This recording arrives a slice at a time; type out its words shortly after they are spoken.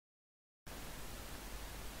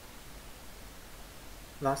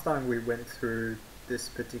Last time we went through this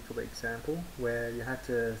particular example where you had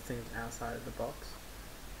to think outside of the box,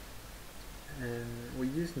 and we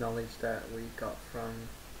used knowledge that we got from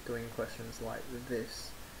doing questions like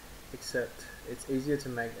this, except it's easier to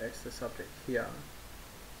make x the subject here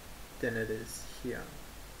than it is here.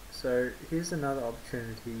 So here's another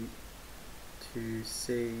opportunity to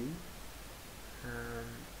see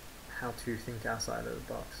how to think outside of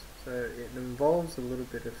the box. So it involves a little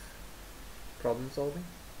bit of problem solving.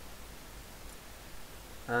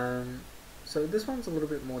 So this one's a little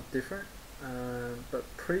bit more different, but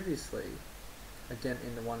previously, again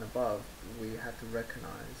in the one above, we had to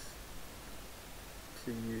recognize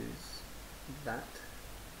to use that,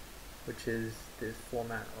 which is the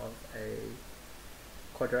format of a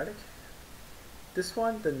quadratic. This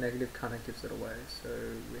one, the negative kind of gives it away, so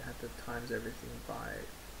we had to times everything by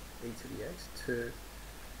e to the x to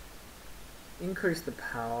increase the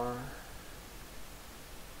power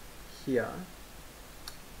here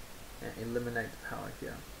and eliminate the power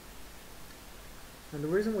here. And the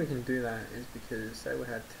reason we can do that is because, say we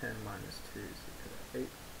had 10 minus 2 is equal to 8.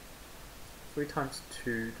 If we times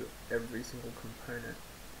 2 to every single component,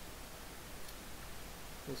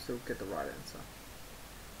 we'll still get the right answer.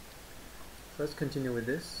 So let's continue with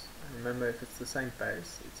this. And remember, if it's the same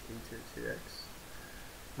base, it's e to the 2x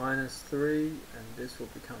minus 3, and this will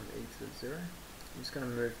become e to the 0. I'm just going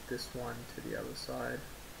to move this one to the other side.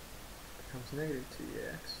 It becomes negative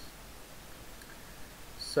 2x.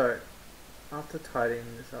 So, after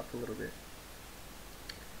tidying this up a little bit,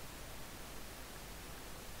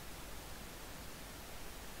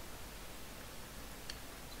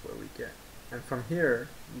 that's where we get. And from here,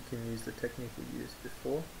 you can use the technique we used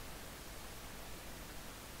before.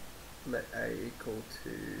 Let a equal to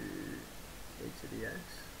e to the x.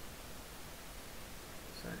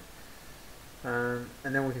 So,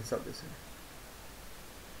 and then we can sub this in.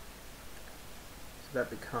 So that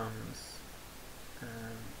becomes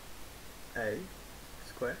a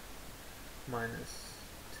squared minus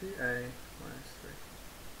 2a minus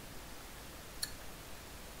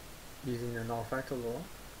 3. Using the null factor law,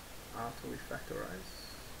 after we factorize,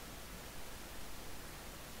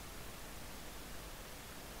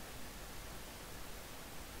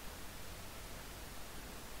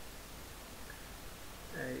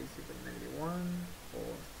 a is equal to -1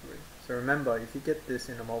 or 3. So remember, if you get this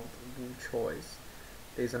in a multiple choice,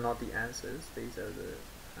 these are not the answers, these are the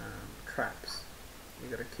traps. You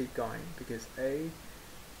got to keep going because a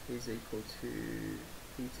is equal to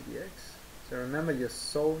e to the x. So remember, you're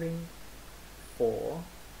solving for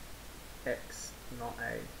x, not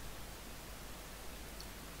a.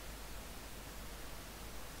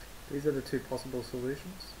 These are the two possible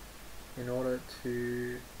solutions. In order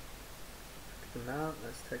to pick them out,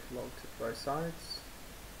 let's take log to both sides.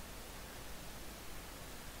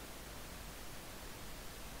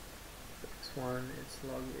 For this one, it's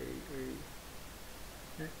log e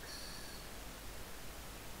x.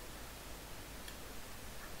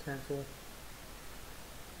 Cancel.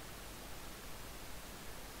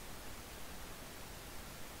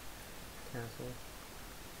 Cancel.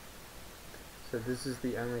 So this is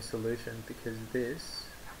the only solution because this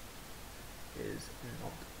is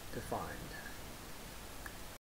not defined.